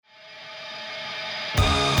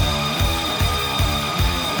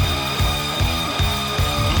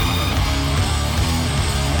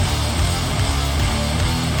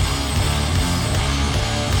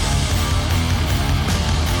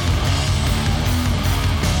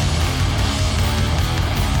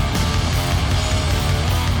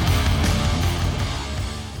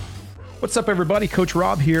What's up, everybody? Coach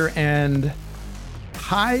Rob here, and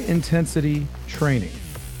high intensity training.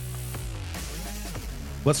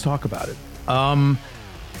 Let's talk about it.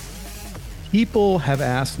 People have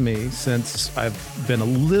asked me, since I've been a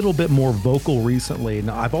little bit more vocal recently.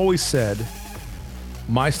 Now, I've always said,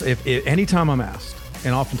 if anytime I'm asked,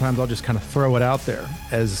 and oftentimes I'll just kind of throw it out there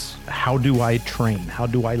as, how do I train? How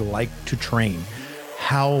do I like to train?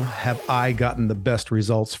 How have I gotten the best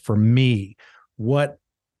results for me? What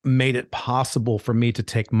made it possible for me to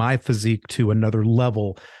take my physique to another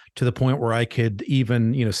level, to the point where I could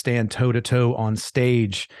even, stand toe to toe on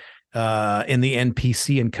stage in the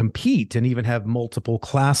NPC and compete, and even have multiple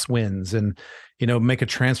class wins, and, make a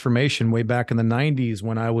transformation way back in the 90s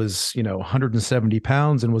when I was, 170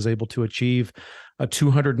 pounds and was able to achieve a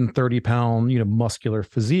 230 pound, muscular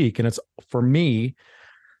physique. And it's, for me,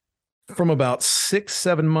 from about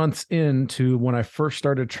 6-7 months into when I first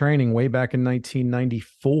started training way back in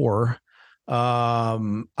 1994,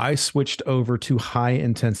 I switched over to high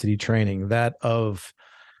intensity training, that of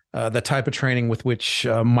the type of training with which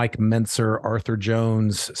Mike Mentzer, Arthur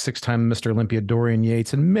Jones, 6-time Mr. Olympia Dorian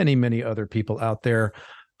Yates, and many, many other people out there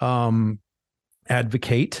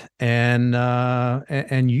advocate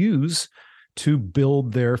and use to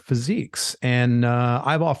build their physiques. And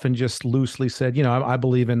I've often just loosely said, I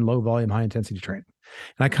believe in low volume, high intensity training.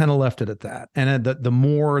 And I kind of left it at that. And the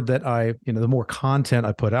more that the more content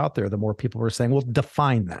I put out there, the more people were saying, well,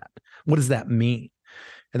 define that. What does that mean?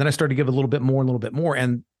 And then I started to give a little bit more.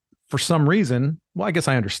 And for some reason, well, I guess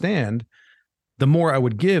I understand, the more I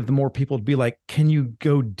would give, the more people would be like, can you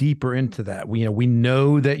go deeper into that? We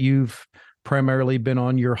know that you've primarily been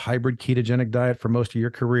on your hybrid ketogenic diet for most of your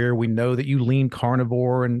career. We know that you lean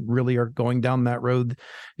carnivore and really are going down that road,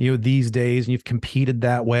 these days, and you've competed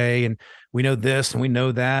that way. And we know this and we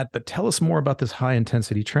know that, but tell us more about this high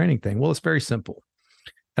intensity training thing. Well, it's very simple.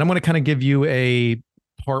 And I'm going to kind of give you a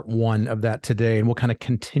part one of that today, and we'll kind of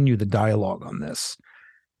continue the dialogue on this.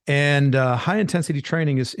 And high intensity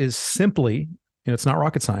training is simply, it's not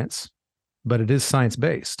rocket science, but it is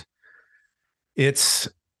science-based. It's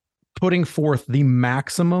putting forth the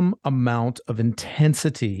maximum amount of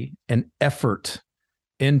intensity and effort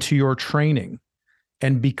into your training.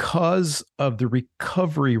 And because of the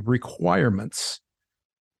recovery requirements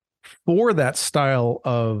for that style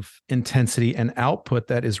of intensity and output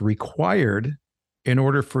that is required in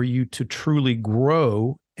order for you to truly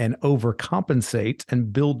grow and overcompensate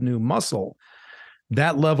and build new muscle,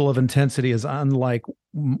 that level of intensity is unlike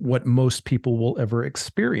what most people will ever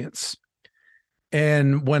experience.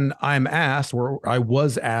 And when I'm asked, or I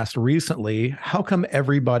was asked recently, how come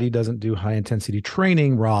everybody doesn't do high intensity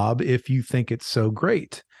training, Rob, if you think it's so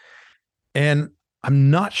great? And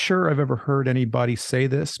I'm not sure I've ever heard anybody say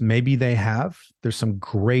this. Maybe they have. There's some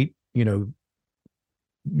great, YouTube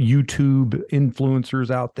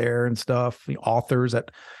influencers out there and stuff, the authors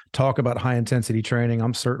that talk about high intensity training.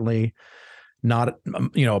 I'm certainly not,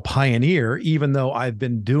 a pioneer, even though I've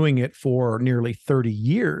been doing it for nearly 30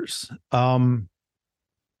 years.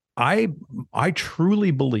 I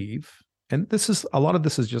truly believe, and a lot of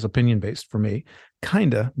this is just opinion based for me,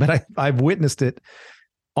 but I've witnessed it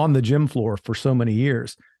on the gym floor for so many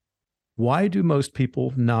years. Why do most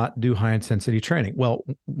people not do high intensity training? Well,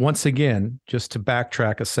 once again, just to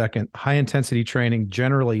backtrack a second, high intensity training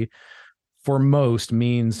generally for most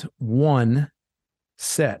means one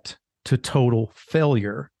set to total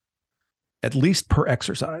failure, at least per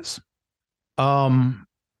exercise. And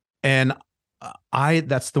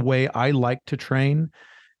that's the way I like to train.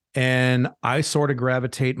 And I sort of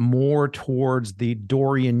gravitate more towards the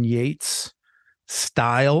Dorian Yates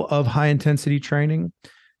style of high intensity training.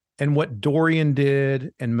 And what Dorian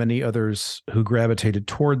did, and many others who gravitated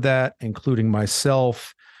toward that, including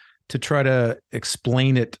myself, to try to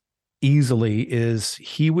explain it easily, is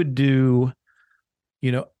he would do,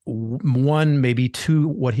 one, maybe two,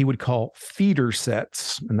 what he would call feeder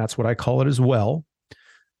sets. And that's what I call it as well,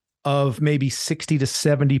 of maybe 60 to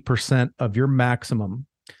 70% of your maximum.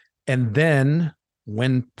 And then,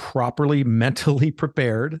 when properly mentally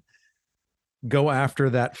prepared, go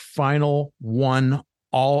after that final one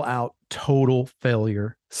all-out total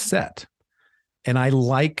failure set. And I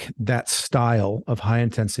like that style of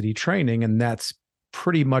high-intensity training, and that's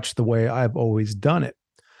pretty much the way I've always done it.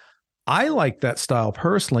 I like that style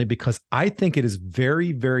personally because I think it is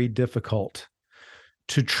very, very difficult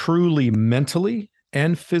to truly mentally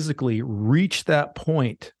and physically reach that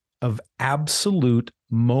point of absolute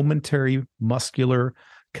momentary muscular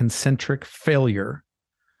concentric failure,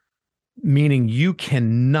 meaning you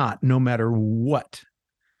cannot, no matter what,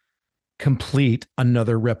 complete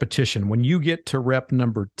another repetition. When you get to rep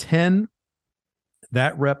number 10,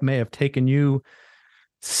 That rep may have taken you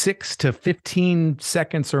 6 to 15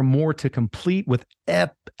 seconds or more to complete with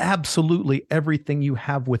absolutely everything you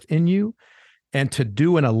have within you. And to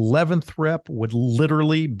do an 11th rep would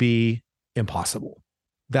literally be impossible.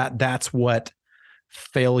 That's what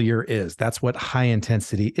failure is. That's what high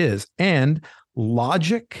intensity is. And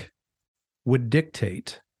logic would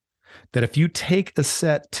dictate that if you take a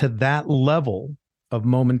set to that level of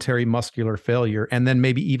momentary muscular failure, and then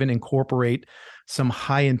maybe even incorporate some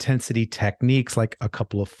high intensity techniques like a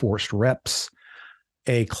couple of forced reps,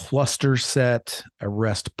 a cluster set, a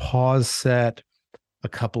rest pause set, a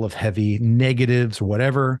couple of heavy negatives or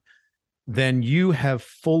whatever, then you have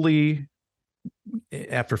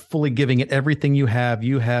after fully giving it everything you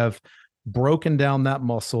have broken down that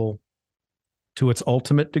muscle to its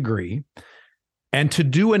ultimate degree. And to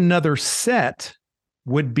do another set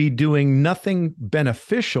would be doing nothing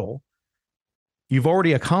beneficial. You've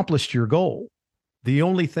already accomplished your goal. The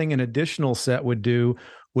only thing an additional set would do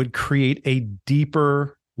would create a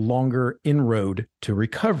deeper, longer inroad to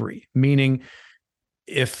recovery. Meaning,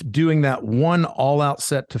 if doing that one all-out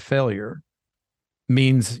set to failure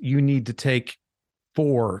means you need to take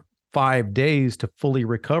 4-5 days to fully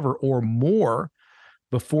recover or more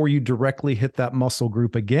before you directly hit that muscle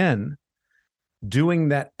group again, doing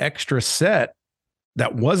that extra set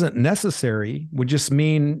that wasn't necessary would just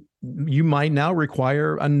mean you might now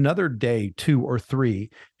require another day, 2 or 3,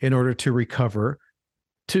 in order to recover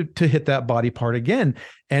to hit that body part again.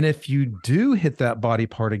 And if you do hit that body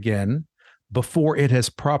part again before it has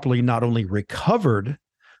properly not only recovered,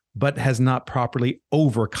 but has not properly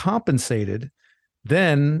overcompensated,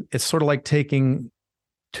 then it's sort of like taking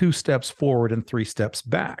 2 steps forward and 3 steps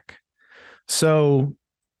back. So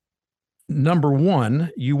number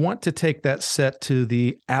one, you want to take that set to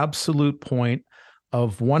the absolute point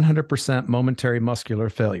of 100% momentary muscular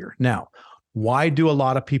failure. Now, why do a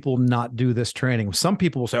lot of people not do this training? Some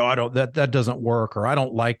people will say, oh, that doesn't work, or I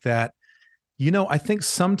don't like that. I think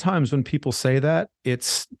sometimes when people say that,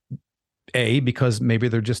 it's because maybe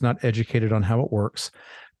they're just not educated on how it works.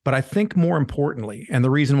 But I think more importantly, and the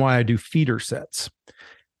reason why I do feeder sets,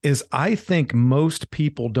 is I think most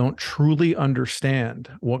people don't truly understand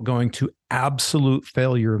what going to absolute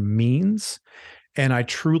failure means. And I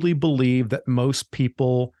truly believe that most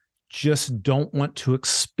people just don't want to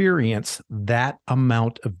experience that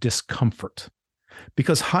amount of discomfort,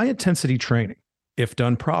 because high intensity training, if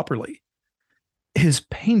done properly, is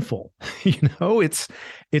painful. It's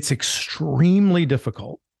extremely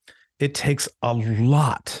difficult. It takes a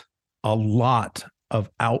lot of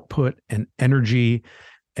output and energy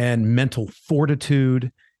and mental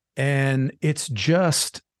fortitude. And it's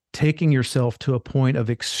just taking yourself to a point of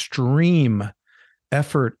extreme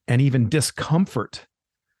effort and even discomfort.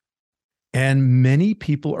 And many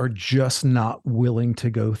people are just not willing to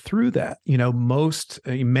go through that.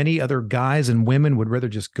 Many other guys and women would rather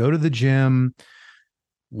just go to the gym,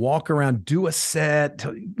 walk around, do a set.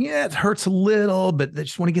 Yeah, it hurts a little, but they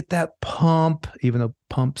just want to get that pump, even though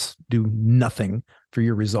pumps do nothing for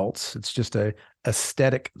your results. It's just a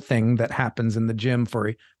aesthetic thing that happens in the gym for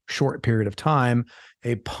a short period of time.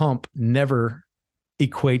 A pump never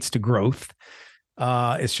equates to growth.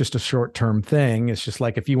 It's just a short-term thing. It's just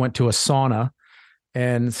like if you went to a sauna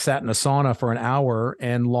and sat in a sauna for an hour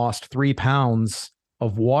and lost 3 pounds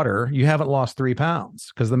of water, you haven't lost 3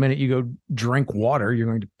 pounds, because the minute you go drink water, you're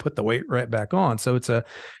going to put the weight right back on. So it's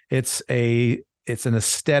an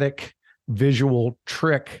aesthetic visual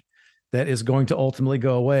trick that is going to ultimately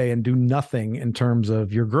go away and do nothing in terms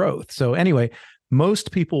of your growth. So anyway,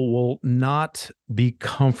 most people will not be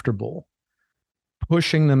comfortable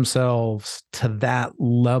pushing themselves to that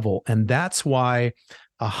level. And that's why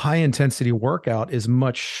a high intensity workout is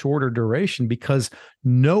much shorter duration, because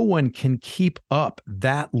no one can keep up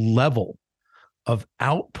that level of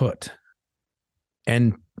output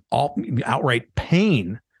and outright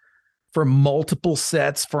pain for multiple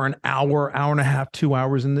sets for an hour, hour and a half, 2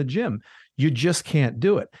 hours in the gym. You just can't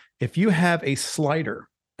do it. If you have a slider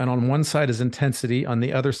and on one side is intensity, on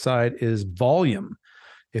the other side is volume,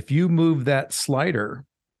 if you move that slider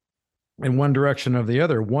in one direction or the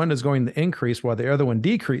other, one is going to increase while the other one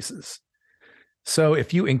decreases. So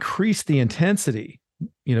if you increase the intensity,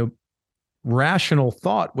 rational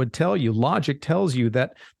thought would tell you, logic tells you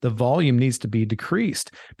that the volume needs to be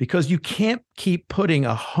decreased, because you can't keep putting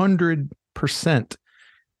 100%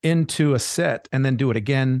 into a set and then do it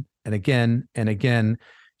again and again and again.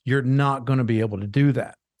 You're not going to be able to do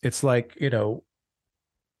that. It's like,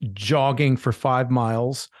 jogging for 5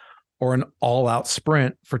 miles or an all-out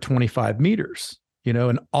sprint for 25 meters.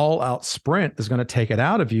 An all-out sprint is going to take it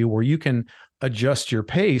out of you, where you can adjust your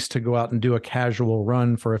pace to go out and do a casual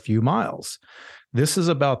run for a few miles. This is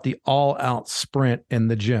about the all-out sprint in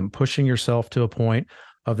the gym, pushing yourself to a point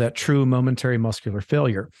of that true momentary muscular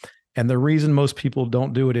failure. And the reason most people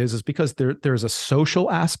don't do it is because there's a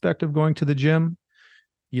social aspect of going to the gym.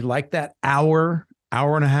 You like that hour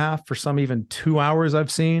and a half, for some even 2 hours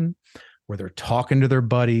I've seen, where they're talking to their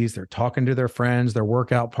buddies, they're talking to their friends, their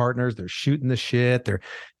workout partners, they're shooting the shit, they're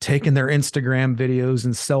taking their Instagram videos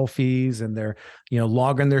and selfies, and they're,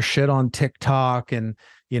 logging their shit on TikTok. And,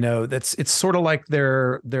 it's sort of like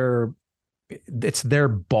it's their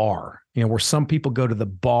bar, where some people go to the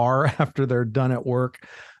bar after they're done at work.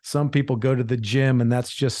 Some people go to the gym, and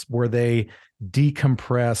that's just where they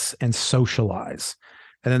decompress and socialize.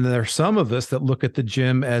 And then there are some of us that look at the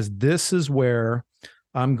gym as, this is where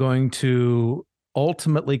I'm going to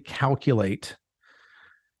ultimately calculate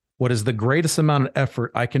what is the greatest amount of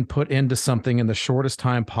effort I can put into something in the shortest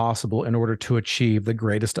time possible in order to achieve the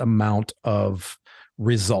greatest amount of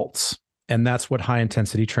results. And that's what high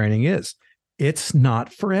intensity training is. It's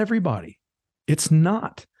not for everybody. It's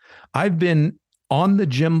not. I've been on the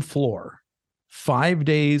gym floor 5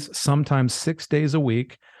 days, sometimes 6 days a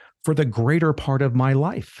week for the greater part of my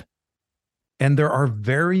life. And there are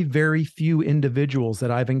very, very few individuals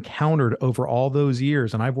that I've encountered over all those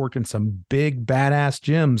years. And I've worked in some big, badass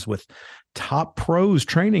gyms with top pros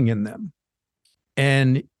training in them.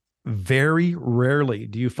 And very rarely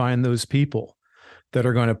do you find those people that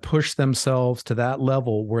are going to push themselves to that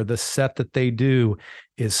level where the set that they do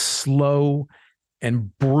is slow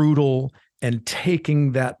and brutal, and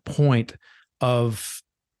taking that point of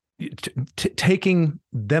taking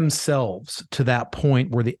themselves to that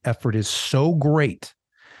point where the effort is so great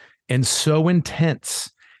and so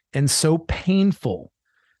intense and so painful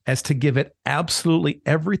as to give it absolutely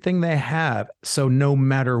everything they have. So no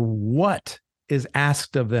matter what is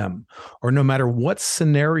asked of them, or no matter what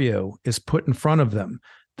scenario is put in front of them,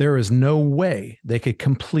 there is no way they could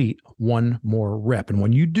complete one more rep. And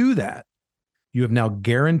when you do that, you have now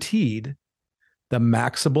guaranteed the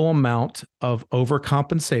maximal amount of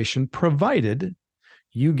overcompensation, provided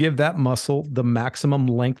you give that muscle the maximum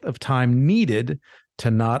length of time needed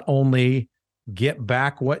to not only get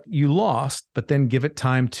back what you lost, but then give it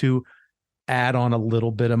time to add on a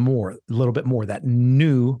little bit more, that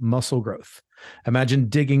new muscle growth. Imagine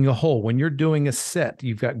digging a hole. When you're doing a set,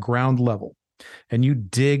 you've got ground level, and you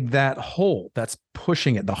dig that hole. That's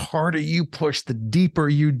pushing it. The harder you push, the deeper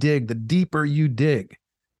you dig,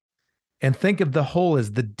 And think of the hole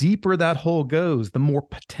as, the deeper that hole goes, the more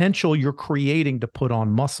potential you're creating to put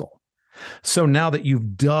on muscle. So now that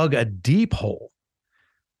you've dug a deep hole,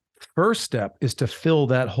 first step is to fill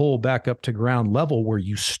that hole back up to ground level where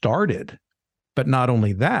you started. But not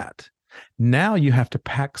only that, now you have to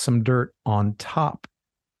pack some dirt on top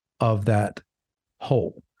of that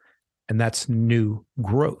hole. And that's new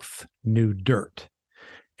growth, new dirt.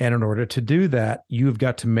 And in order to do that, you've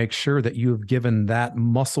got to make sure that you've given that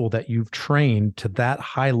muscle that you've trained to that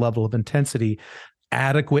high level of intensity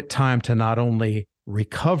adequate time to not only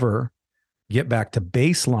recover, get back to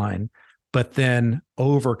baseline, but then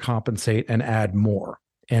overcompensate and add more.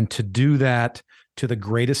 And to do that to the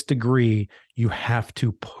greatest degree, you have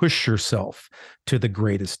to push yourself to the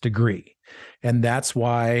greatest degree. And that's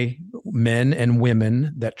why men and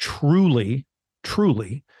women that truly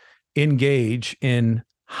engage in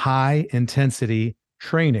high intensity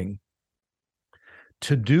training,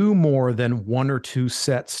 to do more than 1 or 2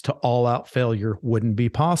 sets to all out failure wouldn't be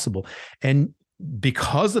possible. And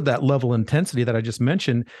because of that level of intensity that I just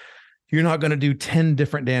mentioned, you're not going to do 10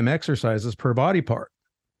 different damn exercises per body part.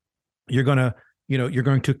 You're going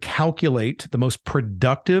to calculate the most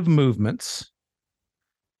productive movements,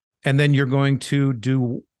 and then you're going to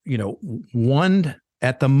do, 1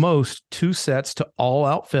 at the most 2 sets to all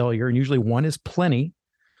out failure. And usually 1 is plenty.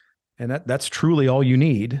 And that's truly all you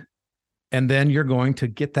need. And then you're going to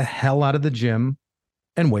get the hell out of the gym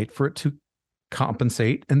and wait for it to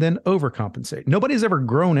compensate and then overcompensate. Nobody's ever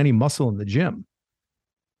grown any muscle in the gym.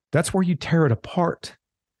 That's where you tear it apart.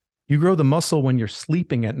 You grow the muscle when you're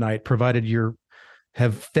sleeping at night, provided you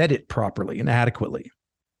have fed it properly and adequately.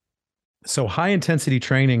 So high intensity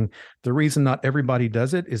training, the reason not everybody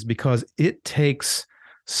does it is because it takes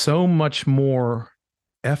so much more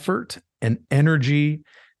effort and energy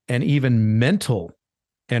and even mental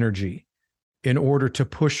energy in order to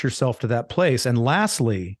push yourself to that place. And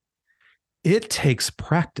lastly, it takes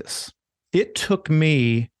practice. It took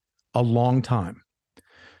me a long time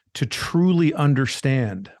to truly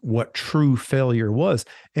understand what true failure was.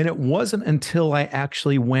 And it wasn't until I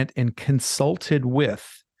actually went and consulted with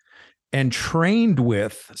and trained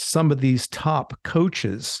with some of these top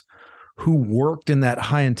coaches who worked in that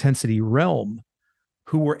high intensity realm,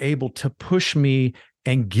 who were able to push me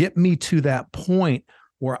and get me to that point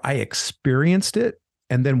where I experienced it.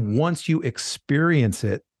 And then once you experience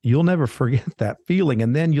it, you'll never forget that feeling.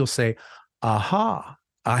 And then you'll say, aha,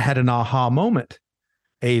 I had an aha moment,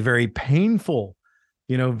 a very painful,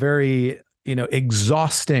 very,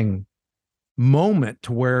 exhausting moment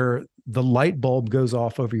where the light bulb goes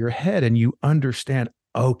off over your head and you understand,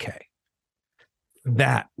 okay,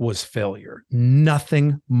 that was failure.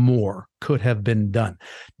 Nothing more could have been done.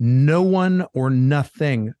 No one or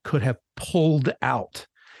nothing could have pulled out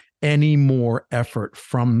any more effort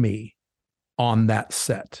from me on that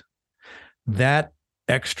set. That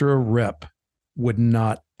extra rep would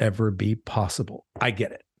not ever be possible. I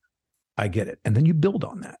get it. And then you build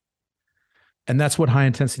on that. And that's what high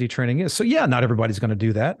intensity training is. So yeah, not everybody's going to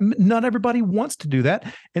do that. Not everybody wants to do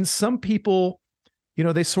that. And some people,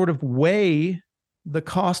 they sort of weigh the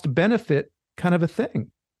cost benefit kind of a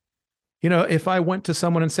thing. If I went to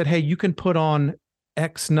someone and said, hey, you can put on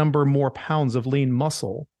X number more pounds of lean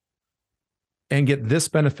muscle and get this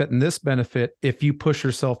benefit and this benefit if you push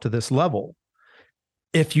yourself to this level.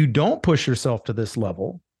 If you don't push yourself to this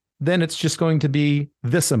level, then it's just going to be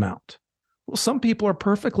this amount. Well, some people are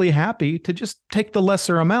perfectly happy to just take the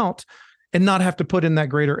lesser amount and not have to put in that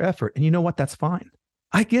greater effort. And you know what? That's fine.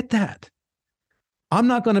 I get that. I'm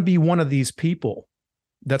not going to be one of these people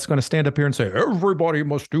that's going to stand up here and say, everybody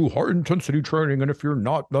must do high intensity training. And if you're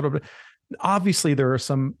not, blah, blah, blah. Obviously there are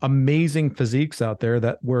some amazing physiques out there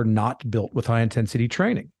that were not built with high intensity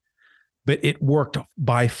training, but it worked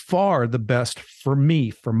by far the best for me,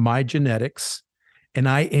 for my genetics. And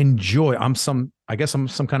I enjoy, I guess I'm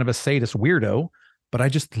some kind of a sadist weirdo, but I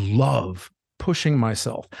just love pushing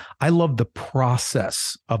myself. I love the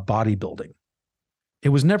process of bodybuilding. It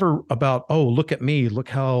was never about, oh, look at me, look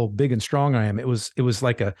how big and strong I am. It was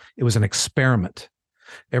an experiment.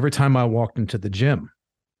 Every time I walked into the gym,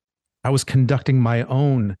 I was conducting my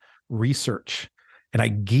own research and I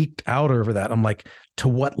geeked out over that. I'm like, to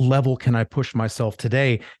what level can I push myself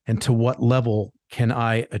today? And to what level can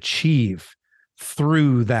I achieve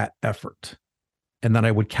through that effort? And then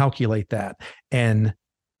I would calculate that and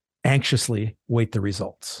anxiously wait the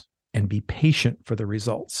results and be patient for the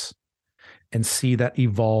results and see that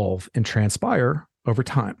evolve and transpire over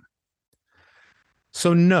time.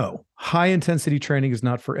 So no, high intensity training is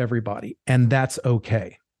not for everybody, and that's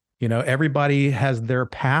okay. Everybody has their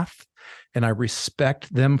path, and I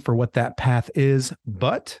respect them for what that path is.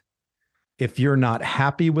 But if you're not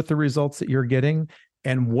happy with the results that you're getting,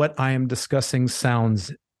 and what I am discussing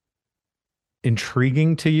sounds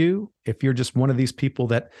intriguing to you, if you're just one of these people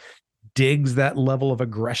that digs that level of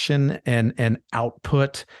aggression and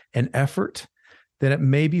output and effort, then it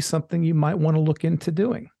may be something you might want to look into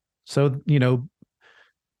doing. So,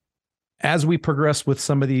 as we progress with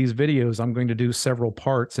some of these videos, I'm going to do several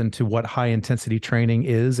parts into what high intensity training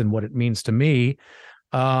is and what it means to me.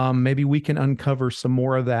 Maybe we can uncover some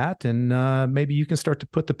more of that, and maybe you can start to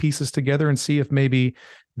put the pieces together and see if maybe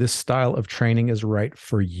this style of training is right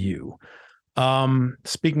for you.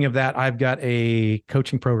 Speaking of that, I've got a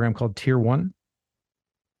coaching program called Tier 1,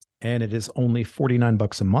 and it is only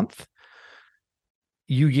 $49 a month.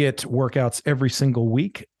 You get workouts every single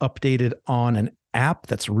week, updated on an app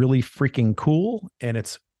that's really freaking cool, and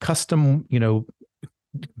it's custom,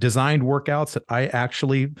 designed workouts that I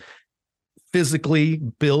actually physically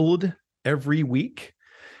build every week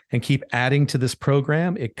and keep adding to this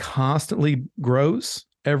program. It constantly grows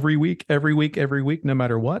every week, no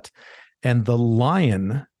matter what. And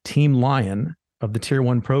the Team Lion of the Tier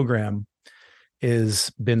 1 program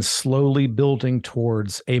is been slowly building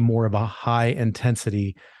towards a more of a high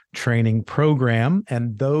intensity training program.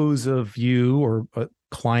 And those of you or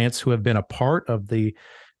clients who have been a part of the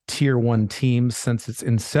Tier 1 team since its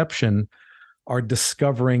inception are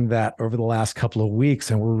discovering that over the last couple of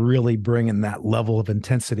weeks, and we're really bringing that level of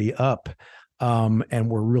intensity up, and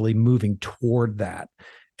we're really moving toward that.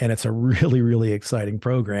 And it's a really, really exciting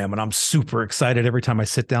program. And I'm super excited every time I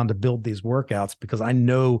sit down to build these workouts because I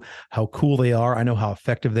know how cool they are. I know how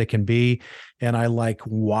effective they can be. And I like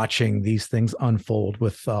watching these things unfold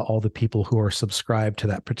with all the people who are subscribed to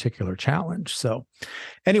that particular challenge. So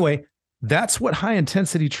anyway, that's what high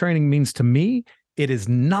intensity training means to me. It is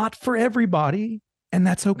not for everybody, and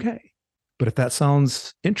that's okay. But if that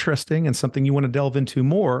sounds interesting and something you want to delve into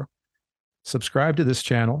more, subscribe to this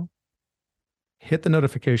channel. Hit the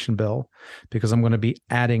notification bell, because I'm going to be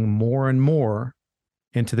adding more and more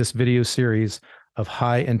into this video series of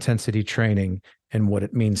high intensity training and what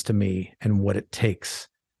it means to me and what it takes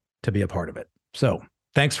to be a part of it. So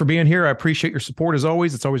Thanks for being here. I appreciate your support as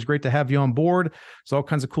always. It's always great to have you on board. There's all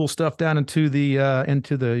kinds of cool stuff down into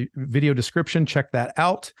the video description. Check that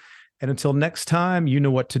out. And until next time, you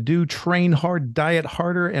know what to do. Train hard, diet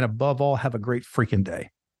harder, and above all, have a great freaking day.